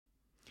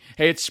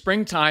Hey, it's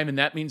springtime, and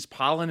that means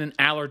pollen and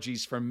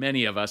allergies for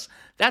many of us.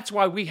 That's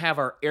why we have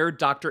our Air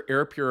Doctor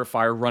air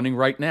purifier running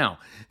right now.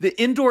 The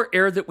indoor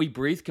air that we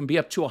breathe can be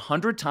up to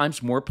 100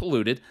 times more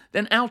polluted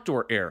than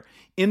outdoor air.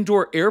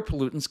 Indoor air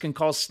pollutants can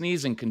cause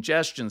sneezing,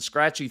 congestion,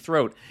 scratchy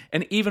throat,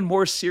 and even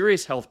more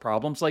serious health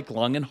problems like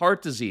lung and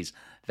heart disease.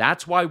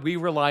 That's why we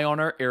rely on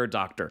our Air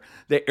Doctor,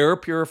 the air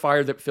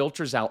purifier that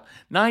filters out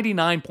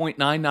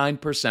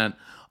 99.99%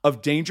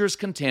 of dangerous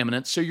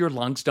contaminants so your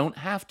lungs don't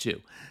have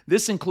to.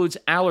 This includes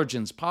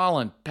allergens,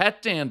 pollen,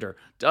 pet dander,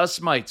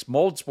 dust mites,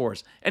 mold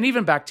spores, and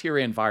even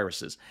bacteria and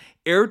viruses.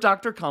 Air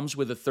Doctor comes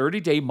with a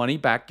 30-day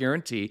money-back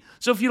guarantee,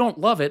 so if you don't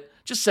love it,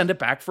 just send it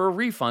back for a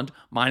refund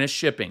minus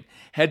shipping.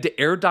 Head to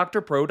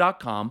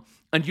airdoctorpro.com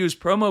and use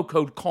promo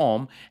code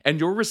CALM, and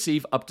you'll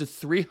receive up to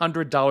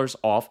 $300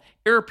 off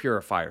air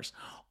purifiers.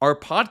 Our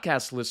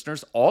podcast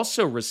listeners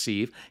also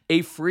receive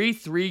a free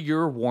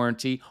 3-year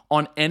warranty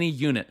on any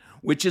unit,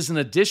 which is an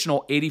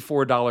additional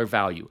 $84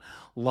 value.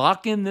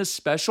 Lock in this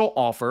special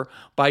offer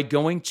by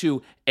going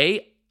to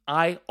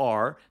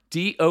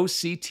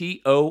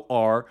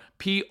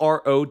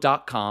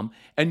airdoctorpro.com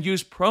and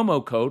use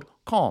promo code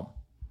CALM.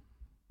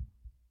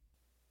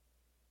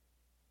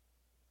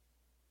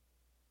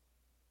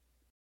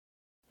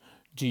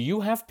 Do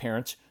you have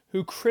parents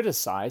who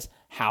criticize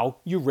how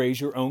you raise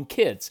your own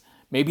kids?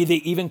 Maybe they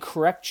even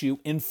correct you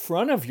in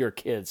front of your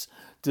kids.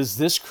 Does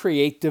this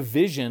create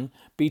division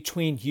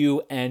between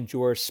you and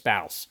your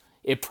spouse?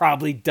 It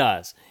probably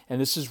does. And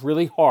this is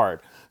really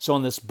hard. So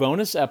on this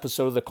bonus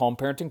episode of the Calm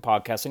Parenting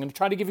Podcast, I'm going to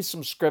try to give you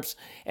some scripts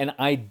and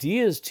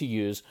ideas to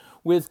use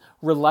with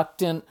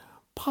reluctant,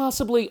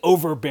 possibly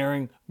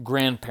overbearing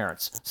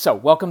grandparents. So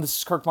welcome. This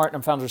is Kirk Martin.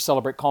 I'm founder of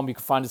Celebrate Calm. You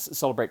can find us at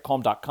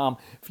celebratecalm.com.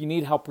 If you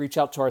need help, reach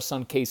out to our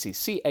son, Casey,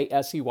 Casey at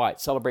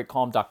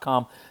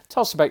celebratecalm.com.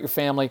 Tell us about your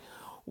family.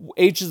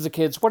 Ages of the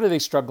kids, what are they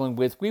struggling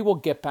with? We will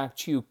get back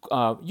to you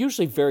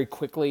usually very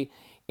quickly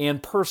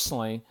and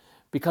personally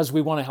because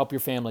we want to help your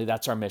family.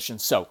 That's our mission.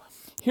 So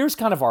here's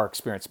kind of our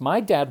experience.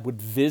 My dad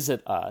would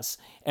visit us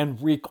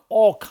and wreak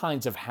all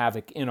kinds of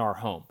havoc in our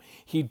home.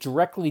 He'd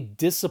directly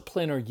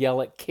discipline or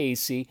yell at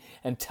Casey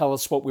and tell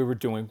us what we were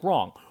doing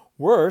wrong.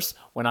 Worse,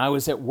 when I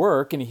was at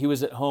work and he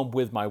was at home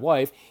with my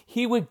wife,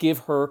 he would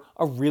give her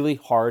a really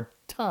hard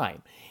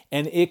time.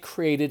 And it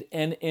created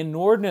an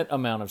inordinate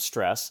amount of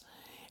stress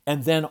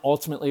and then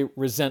ultimately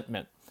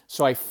resentment.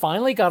 So I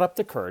finally got up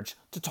the courage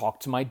to talk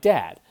to my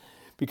dad.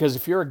 Because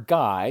if you're a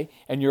guy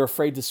and you're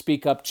afraid to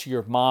speak up to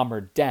your mom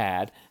or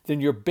dad, then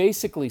you're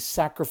basically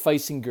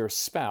sacrificing your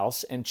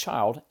spouse and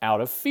child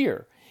out of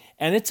fear.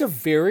 And it's a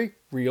very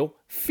real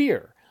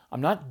fear.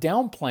 I'm not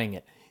downplaying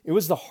it. It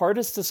was the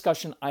hardest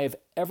discussion I have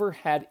ever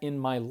had in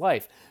my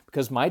life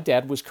because my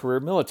dad was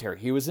career military.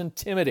 He was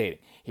intimidating.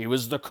 He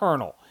was the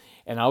colonel.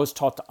 And I was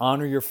taught to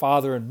honor your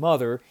father and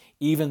mother,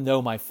 even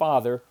though my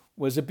father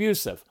was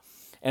abusive.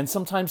 And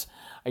sometimes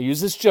I use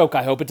this joke.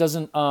 I hope it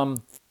doesn't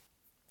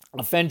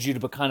offend you,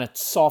 but kind of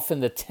soften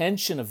the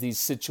tension of these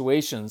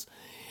situations.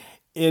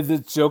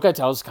 The joke I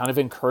tell is kind of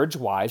encourage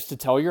wives to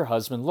tell your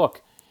husband,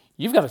 look,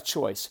 you've got a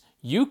choice.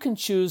 You can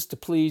choose to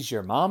please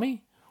your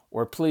mommy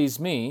or please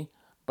me,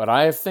 but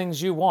I have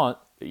things you want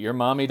that your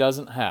mommy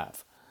doesn't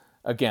have.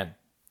 Again,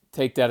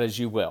 take that as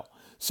you will.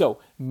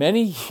 So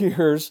many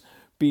years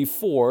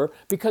before,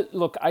 because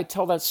look, I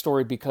tell that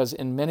story because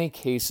in many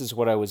cases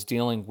what I was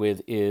dealing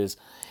with is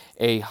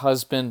a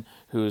husband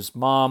whose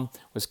mom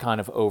was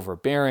kind of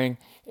overbearing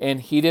and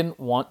he didn't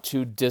want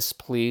to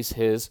displease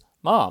his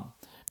mom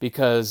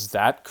because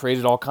that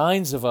created all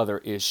kinds of other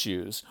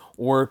issues,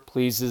 or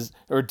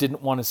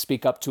didn't want to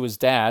speak up to his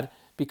dad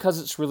because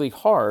it's really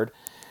hard.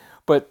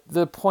 But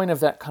the point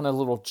of that kind of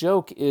little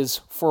joke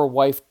is for a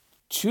wife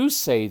to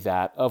say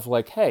that of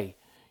like, hey,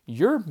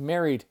 you're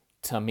married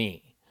to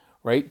me,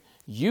 right?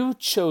 You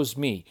chose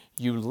me.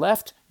 You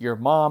left your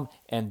mom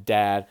and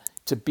dad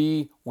to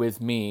be with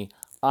me.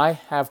 I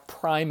have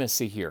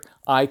primacy here.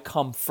 I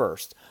come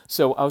first.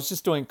 So I was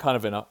just doing kind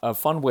of in a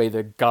fun way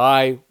the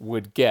guy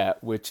would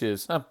get, which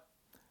is,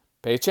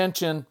 pay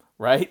attention,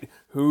 right?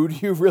 Who do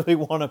you really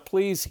want to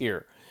please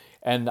here?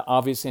 And the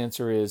obvious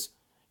answer is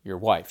your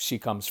wife. She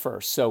comes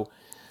first. So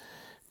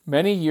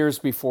many years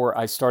before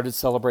I started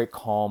Celebrate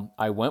Calm,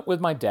 I went with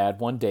my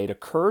dad one day to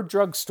Kerr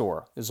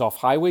Drugstore. It was off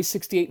Highway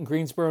 68 in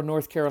Greensboro,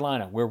 North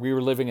Carolina, where we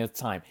were living at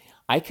the time.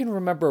 I can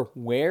remember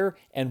where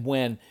and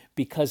when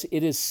because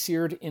it is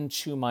seared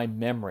into my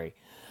memory.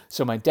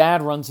 So my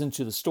dad runs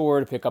into the store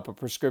to pick up a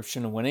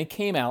prescription, and when it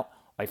came out,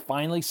 I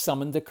finally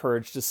summoned the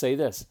courage to say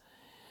this,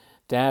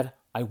 Dad,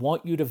 I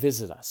want you to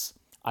visit us.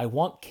 I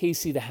want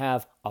Casey to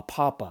have a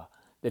papa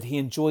that he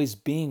enjoys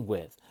being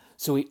with,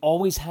 so he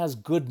always has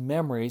good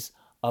memories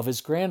of his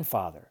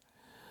grandfather.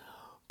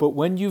 But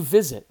when you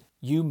visit,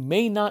 you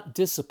may not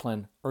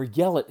discipline or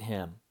yell at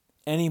him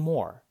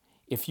anymore.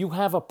 If you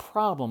have a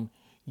problem,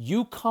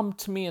 you come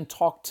to me and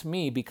talk to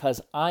me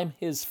because I'm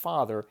his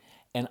father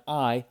and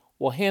I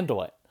will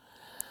handle it.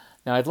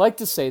 Now, I'd like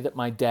to say that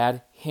my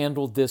dad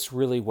handled this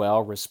really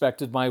well,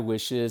 respected my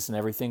wishes, and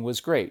everything was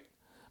great.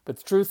 But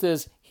the truth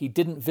is, he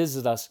didn't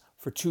visit us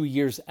for 2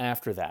 years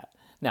after that.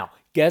 Now,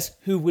 guess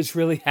who was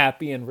really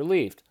happy and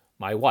relieved?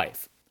 My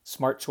wife.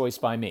 Smart choice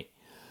by me.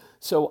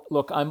 So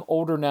look, I'm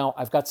older now.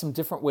 I've got some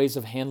different ways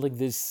of handling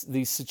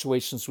these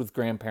situations with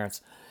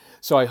grandparents.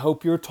 So I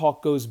hope your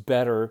talk goes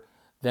better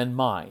than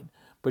mine.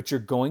 But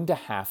you're going to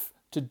have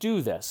to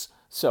do this.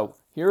 So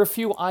here are a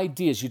few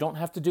ideas. You don't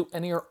have to do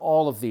any or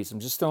all of these. I'm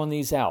just throwing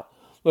these out.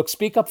 Look,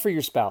 speak up for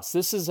your spouse.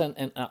 This is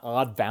an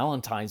odd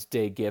Valentine's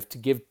Day gift to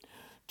give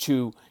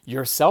to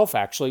yourself,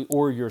 actually,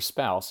 or your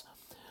spouse.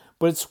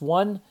 But it's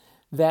one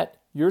that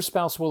your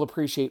spouse will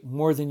appreciate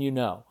more than you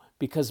know,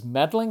 because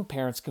meddling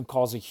parents can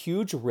cause a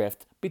huge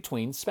rift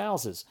between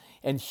spouses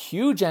and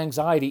huge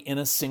anxiety in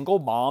a single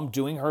mom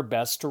doing her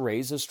best to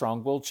raise a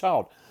strong-willed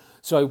child.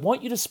 So I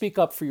want you to speak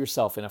up for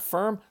yourself in a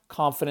firm,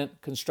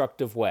 confident,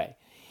 constructive way.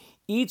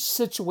 Each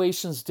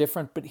situation is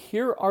different, but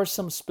here are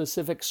some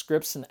specific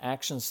scripts and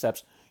action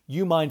steps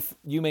you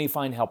may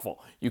find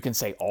helpful. You can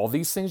say all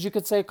these things, you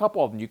could say a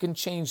couple of them, you can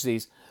change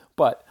these,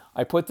 but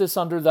I put this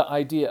under the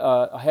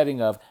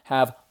heading of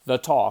have the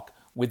talk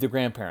with the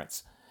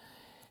grandparents.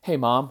 Hey,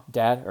 mom,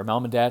 dad, or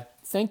mom and dad,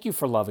 thank you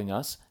for loving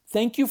us.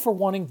 Thank you for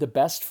wanting the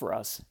best for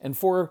us and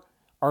for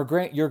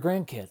your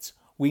grandkids.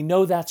 We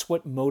know that's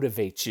what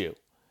motivates you,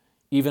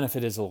 even if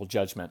it is a little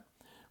judgment,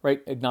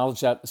 right?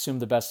 Acknowledge that, assume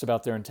the best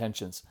about their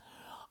intentions.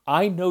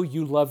 I know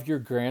you love your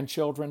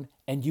grandchildren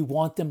and you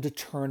want them to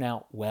turn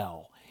out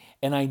well.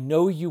 And I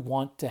know you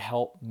want to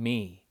help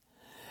me.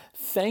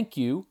 Thank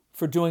you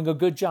for doing a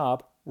good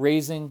job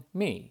raising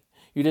me.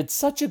 You did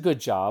such a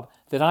good job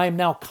that I am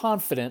now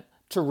confident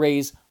to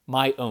raise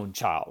my own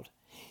child.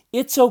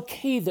 It's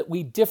okay that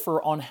we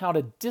differ on how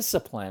to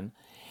discipline,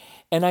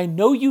 and I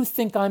know you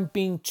think I'm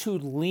being too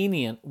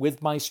lenient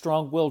with my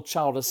strong-willed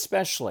child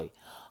especially.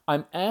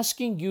 I'm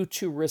asking you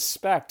to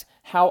respect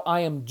how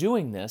I am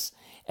doing this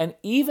and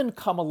even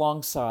come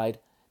alongside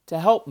to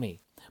help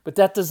me. But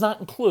that does not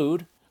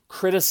include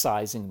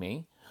criticizing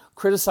me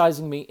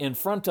in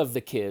front of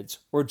the kids,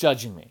 or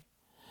judging me.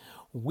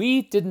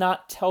 We did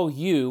not tell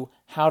you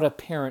how to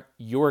parent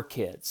your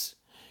kids.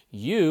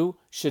 You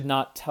should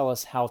not tell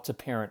us how to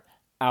parent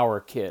our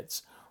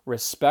kids.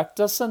 Respect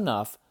us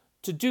enough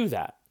to do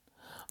that.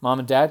 Mom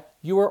and Dad,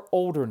 you are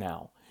older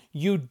now.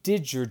 You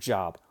did your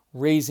job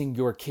raising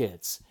your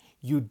kids.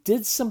 You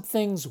did some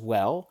things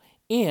well,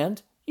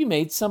 and you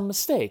made some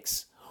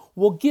mistakes.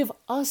 Well, give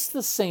us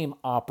the same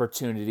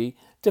opportunity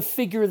to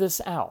figure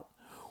this out.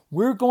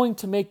 We're going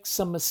to make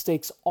some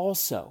mistakes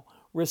also.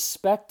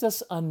 Respect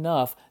us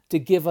enough to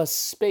give us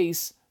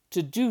space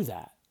to do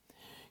that.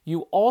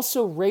 You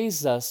also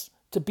raised us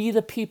to be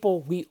the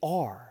people we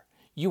are.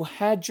 You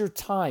had your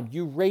time.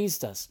 You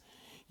raised us.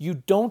 You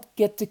don't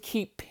get to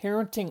keep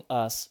parenting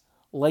us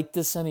like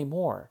this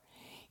anymore.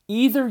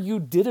 Either you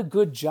did a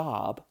good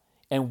job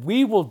and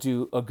we will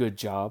do a good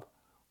job,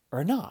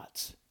 or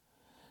not.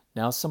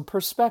 Now, some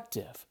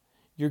perspective.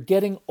 You're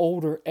getting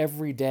older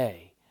every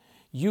day.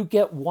 You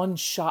get one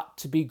shot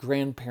to be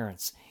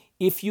grandparents.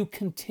 If you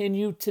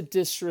continue to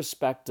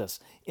disrespect us,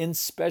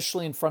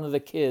 especially in front of the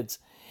kids,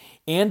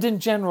 and in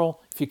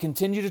general, if you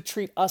continue to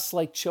treat us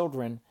like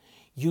children,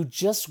 you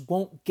just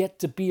won't get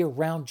to be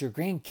around your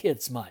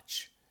grandkids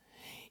much.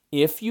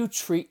 If you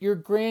treat your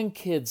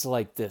grandkids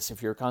like this,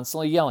 if you're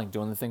constantly yelling,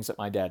 doing the things that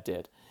my dad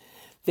did,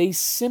 they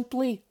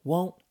simply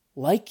won't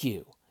like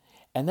you.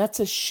 And that's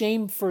a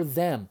shame for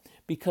them,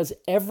 because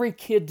every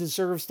kid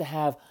deserves to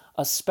have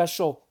a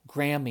special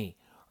Grammy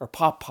or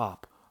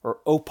Pop-Pop or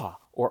Opa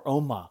or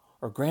Oma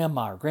or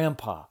Grandma or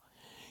Grandpa.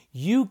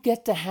 You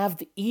get to have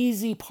the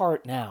easy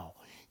part now.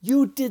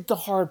 You did the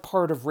hard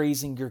part of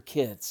raising your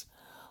kids.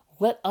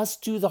 Let us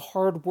do the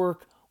hard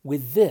work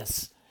with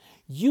this.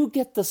 You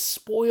get to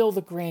spoil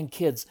the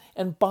grandkids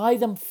and buy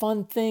them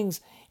fun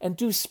things and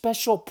do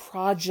special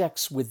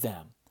projects with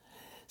them.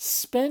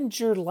 Spend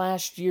your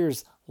last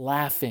years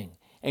laughing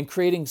and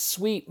creating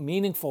sweet,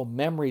 meaningful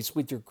memories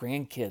with your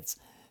grandkids.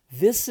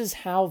 This is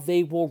how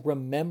they will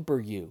remember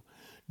you.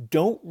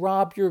 Don't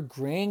rob your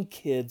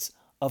grandkids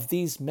of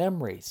these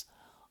memories.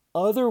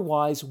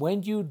 Otherwise,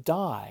 when you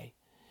die,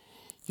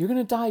 you're going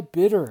to die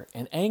bitter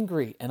and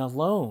angry and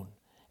alone.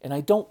 And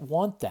I don't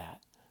want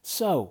that.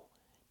 So,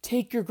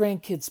 take your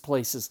grandkids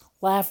places,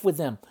 laugh with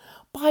them,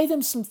 buy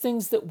them some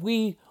things that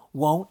we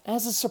won't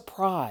as a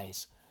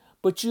surprise.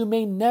 But you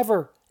may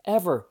never,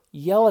 ever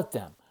yell at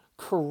them,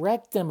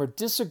 correct them, or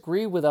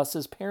disagree with us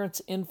as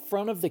parents in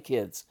front of the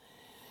kids.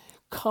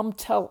 Come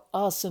tell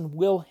us and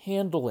we'll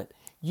handle it.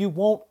 You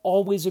won't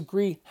always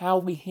agree how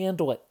we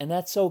handle it, and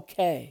that's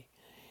okay.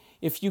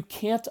 If you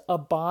can't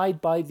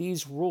abide by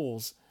these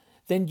rules,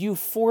 then you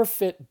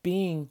forfeit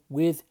being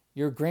with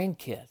your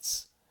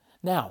grandkids.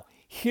 Now,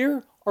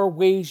 here are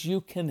ways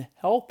you can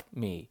help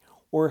me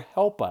or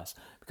help us.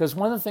 Because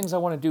one of the things I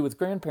want to do with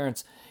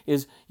grandparents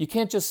is you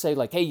can't just say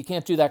like, hey, you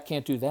can't do that,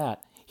 can't do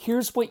that.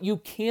 Here's what you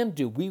can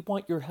do. We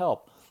want your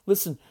help.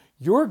 Listen,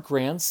 your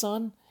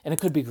grandson, and it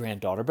could be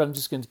granddaughter, but I'm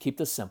just going to keep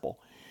this simple.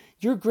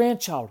 Your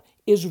grandchild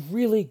is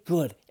really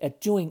good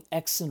at doing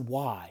X and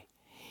Y.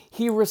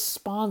 He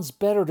responds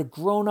better to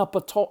grown-up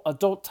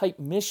adult-type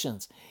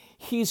missions.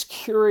 He's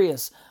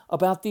curious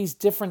about these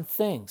different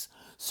things.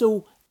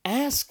 So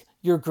ask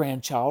your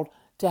grandchild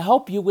to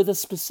help you with a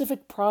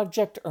specific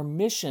project or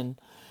mission,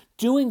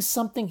 doing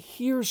something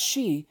he or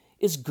she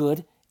is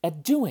good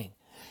at doing.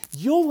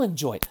 You'll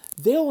enjoy it.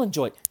 They'll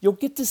enjoy it. You'll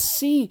get to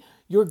see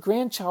your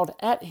grandchild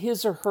at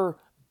his or her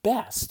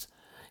best.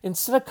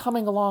 Instead of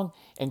coming along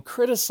and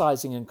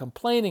criticizing and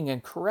complaining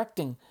and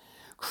correcting,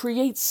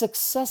 create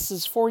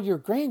successes for your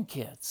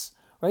grandkids,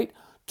 right?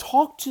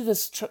 Talk to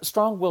this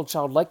strong-willed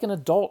child like an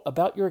adult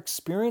about your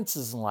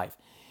experiences in life.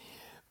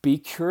 Be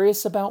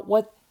curious about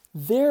what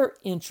they're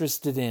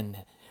interested in,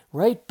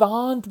 right?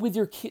 Bond with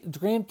your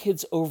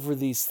grandkids over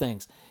these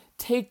things.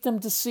 Take them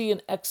to see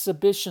an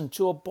exhibition,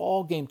 to a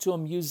ball game, to a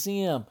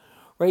museum,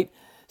 right?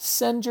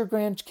 Send your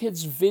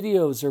grandkids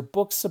videos or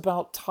books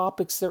about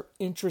topics they're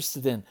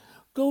interested in.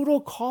 Go to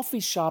a coffee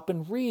shop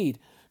and read.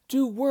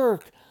 Do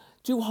work.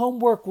 Do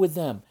homework with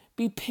them.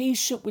 Be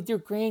patient with your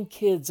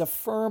grandkids.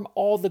 Affirm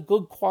all the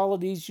good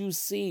qualities you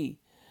see.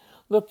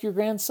 Look, your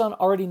grandson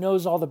already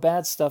knows all the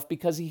bad stuff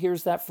because he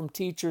hears that from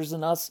teachers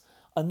and us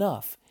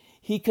enough.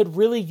 He could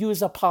really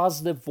use a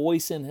positive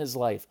voice in his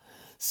life,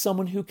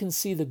 someone who can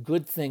see the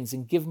good things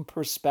and give him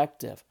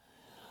perspective.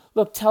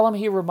 Look, tell him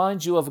he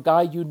reminds you of a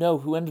guy you know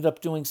who ended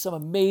up doing some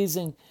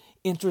amazing,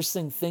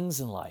 interesting things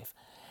in life.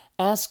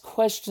 Ask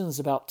questions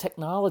about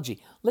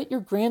technology. Let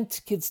your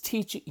grandkids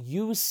teach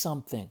you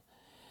something.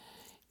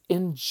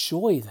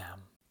 Enjoy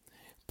them.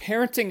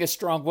 Parenting a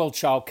strong-willed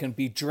child can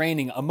be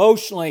draining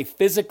emotionally,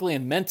 physically,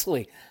 and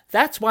mentally.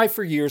 That's why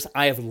for years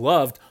I have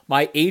loved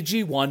my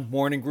AG1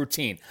 morning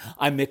routine.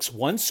 I mix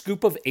 1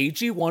 scoop of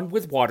AG1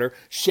 with water,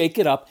 shake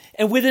it up,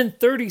 and within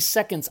 30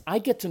 seconds I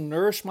get to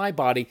nourish my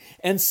body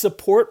and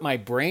support my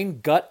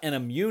brain, gut, and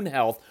immune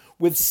health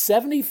with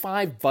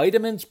 75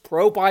 vitamins,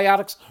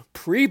 probiotics,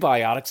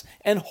 prebiotics,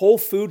 and whole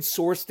food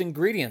sourced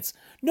ingredients.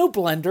 No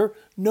blender,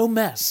 no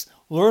mess.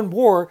 Learn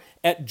more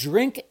at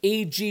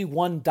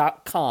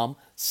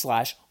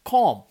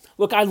drinkag1.com/calm.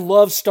 Look, I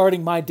love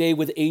starting my day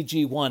with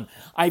AG1.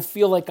 I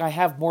feel like I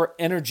have more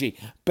energy,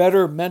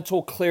 better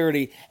mental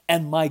clarity,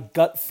 and my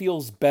gut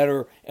feels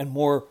better and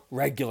more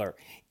regular.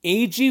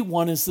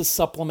 AG1 is the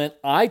supplement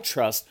I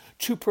trust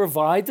to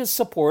provide the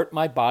support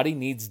my body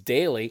needs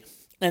daily.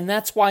 And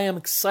that's why I'm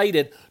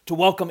excited to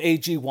welcome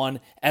AG1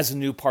 as a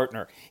new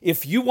partner.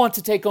 If you want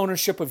to take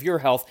ownership of your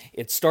health,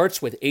 it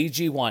starts with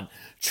AG1.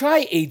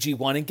 Try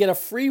AG1 and get a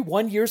free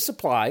 1-year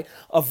supply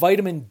of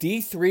vitamin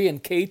D3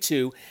 and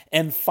K2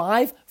 and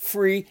 5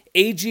 free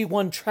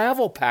AG1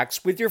 travel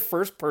packs with your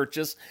first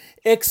purchase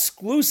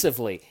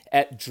exclusively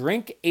at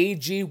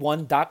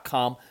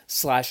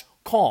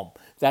drinkag1.com/calm.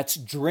 That's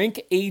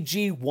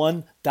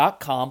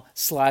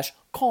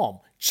drinkag1.com/calm.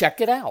 Check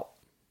it out.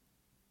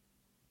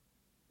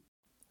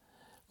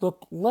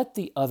 Look, let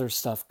the other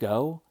stuff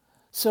go.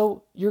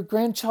 So your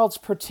grandchild's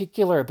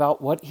particular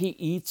about what he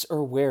eats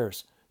or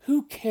wears.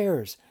 Who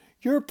cares?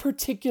 You're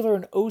particular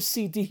and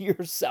OCD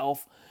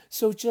yourself,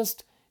 so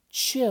just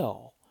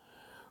chill,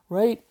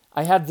 right?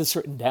 I had this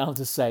written down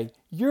to say,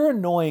 you're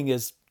annoying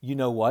as, you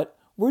know what?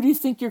 Where do you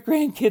think your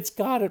grandkids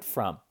got it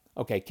from?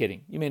 Okay,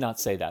 kidding. You may not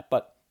say that,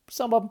 but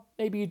some of them,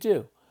 maybe you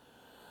do.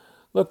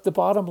 Look, the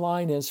bottom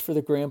line is for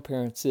the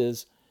grandparents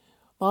is,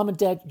 Mom and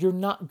Dad, you're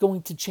not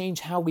going to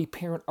change how we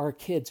parent our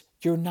kids.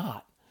 You're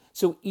not.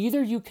 So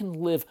either you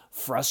can live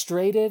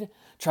frustrated,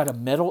 try to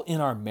meddle in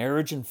our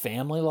marriage and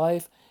family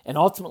life, and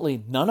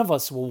ultimately none of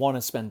us will want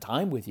to spend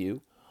time with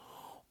you,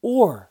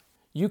 or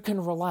you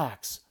can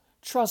relax,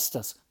 trust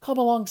us, come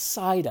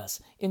alongside us,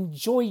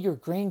 enjoy your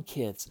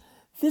grandkids.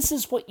 This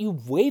is what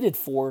you've waited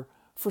for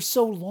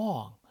so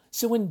long.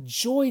 So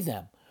enjoy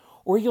them,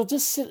 or you'll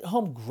just sit at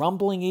home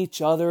grumbling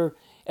each other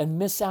and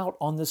miss out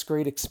on this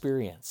great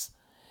experience.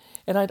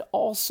 And I'd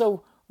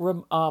also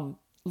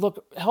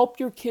help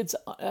your parents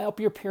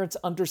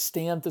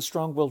understand the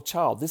strong-willed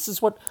child. This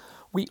is what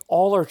we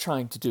all are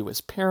trying to do as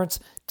parents,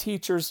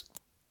 teachers,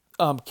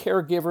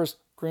 caregivers,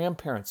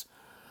 grandparents.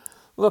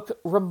 Look,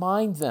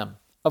 remind them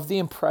of the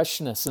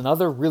Impressionists and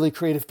other really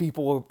creative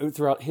people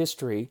throughout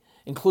history,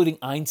 including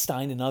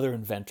Einstein and other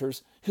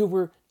inventors, who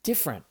were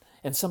different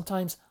and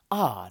sometimes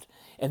odd,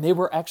 and they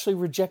were actually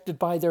rejected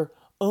by their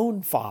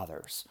own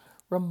fathers.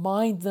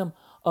 Remind them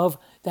of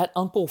that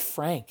Uncle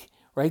Frank,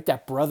 right?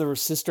 That brother or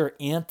sister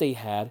aunt they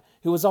had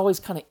who was always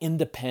kind of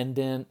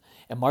independent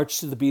and marched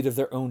to the beat of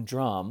their own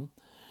drum,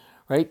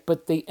 right?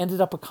 But they ended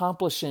up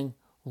accomplishing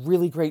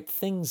really great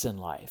things in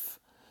life.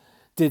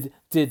 Did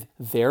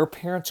their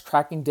parents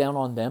cracking down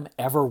on them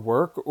ever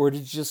work, or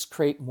did it just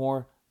create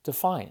more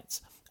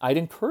defiance? I'd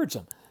encourage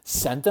them.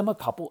 Send them a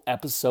couple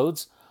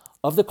episodes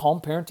of the Calm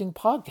Parenting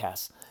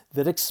podcast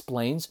that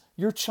explains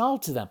your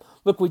child to them.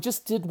 Look, we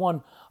just did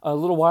one a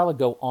little while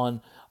ago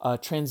on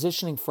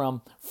transitioning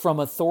from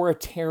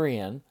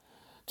authoritarian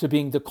to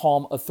being the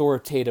calm,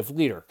 authoritative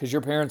leader. Because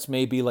your parents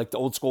may be like the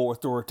old school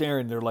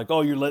authoritarian. They're like,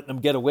 oh, you're letting them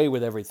get away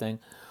with everything.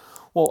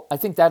 Well, I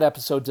think that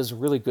episode does a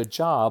really good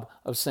job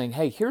of saying,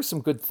 hey, here's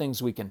some good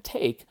things we can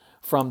take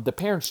from the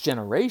parents'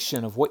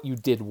 generation of what you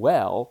did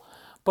well,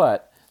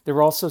 but there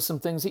were also some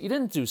things that you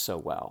didn't do so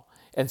well.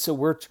 And so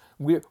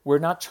we're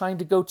not trying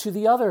to go to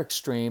the other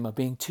extreme of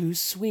being too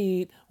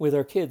sweet with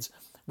our kids.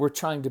 We're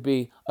trying to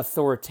be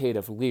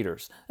authoritative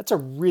leaders. That's a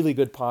really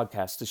good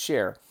podcast to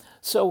share.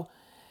 So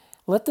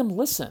let them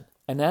listen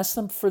and ask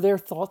them for their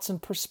thoughts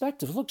and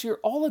perspectives. Look, you're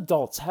all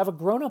adults. Have a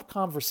grown-up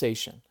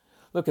conversation.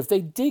 Look, if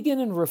they dig in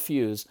and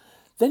refuse,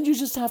 then you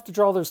just have to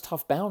draw those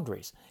tough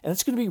boundaries. And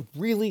it's going to be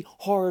really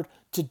hard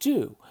to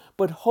do.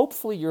 But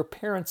hopefully your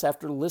parents,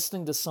 after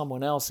listening to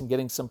someone else and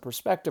getting some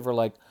perspective, are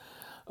like,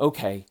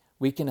 okay,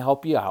 we can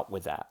help you out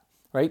with that,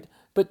 right?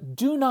 But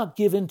do not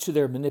give in to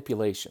their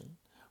manipulation,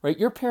 right?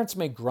 Your parents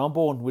may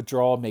grumble and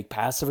withdraw, make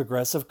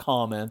passive-aggressive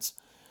comments.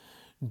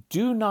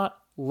 Do not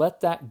let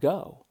that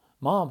go.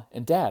 Mom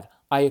and Dad,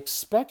 I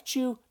expect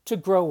you to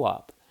grow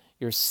up.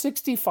 You're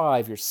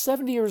 65, you're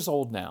 70 years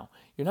old now.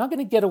 You're not going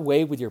to get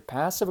away with your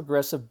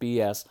passive-aggressive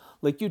BS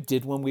like you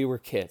did when we were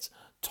kids.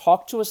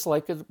 Talk to us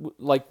like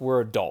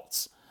we're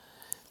adults.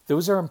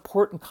 Those are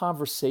important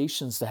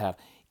conversations to have.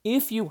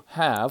 If you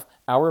have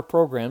our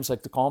programs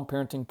like the Calm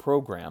Parenting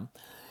Program,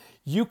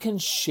 you can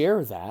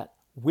share that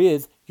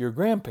with your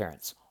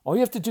grandparents. All you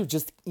have to do,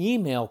 just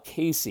email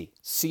Casey,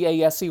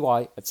 Casey, at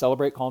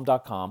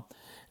celebratecalm.com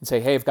and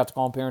say, hey, I've got the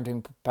Calm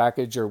Parenting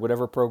package or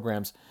whatever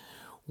programs.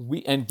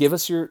 And give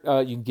us your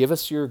you can give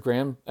us your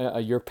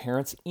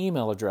parents'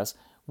 email address.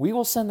 We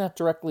will send that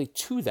directly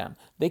to them.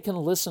 They can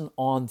listen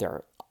on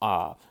their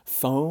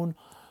phone,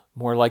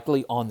 more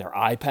likely on their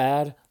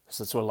iPad.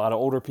 So that's what a lot of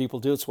older people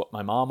do. It's what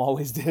my mom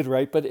always did,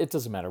 right? But it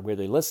doesn't matter where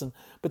they listen,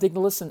 but they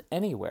can listen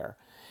anywhere.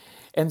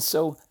 And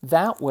so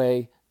that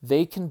way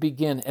they can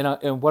begin.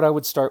 And what I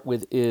would start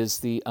with is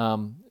the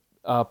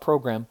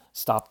program,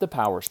 Stop the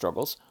Power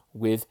Struggles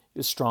with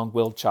a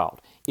Strong-Willed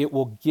Child. It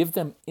will give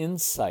them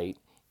insight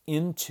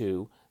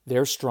into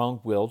their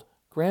strong-willed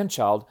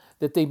grandchild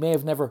that they may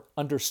have never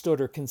understood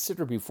or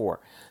considered before.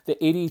 The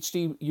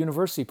ADHD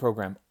University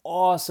program,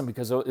 awesome,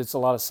 because it's a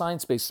lot of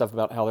science-based stuff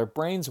about how their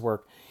brains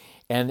work.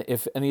 And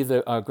if any of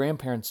the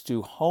grandparents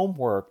do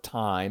homework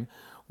time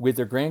with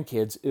their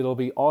grandkids, it'll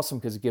be awesome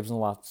because it gives them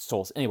lots of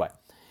tools. Anyway,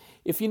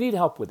 if you need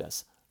help with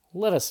this,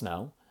 let us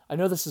know. I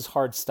know this is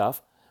hard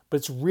stuff, but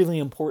it's really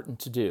important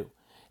to do.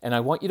 And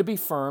I want you to be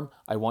firm.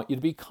 I want you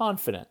to be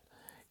confident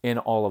in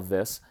all of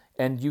this.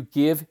 And you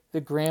give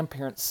the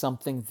grandparents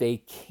something they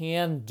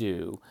can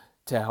do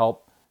to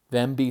help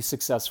them be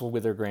successful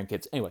with their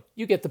grandkids. Anyway,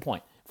 you get the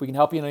point. If we can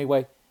help you in any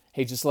way,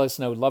 hey, just let us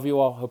know. Love you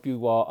all. Hope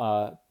you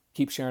all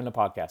keep sharing the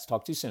podcast.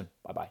 Talk to you soon.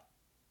 Bye-bye.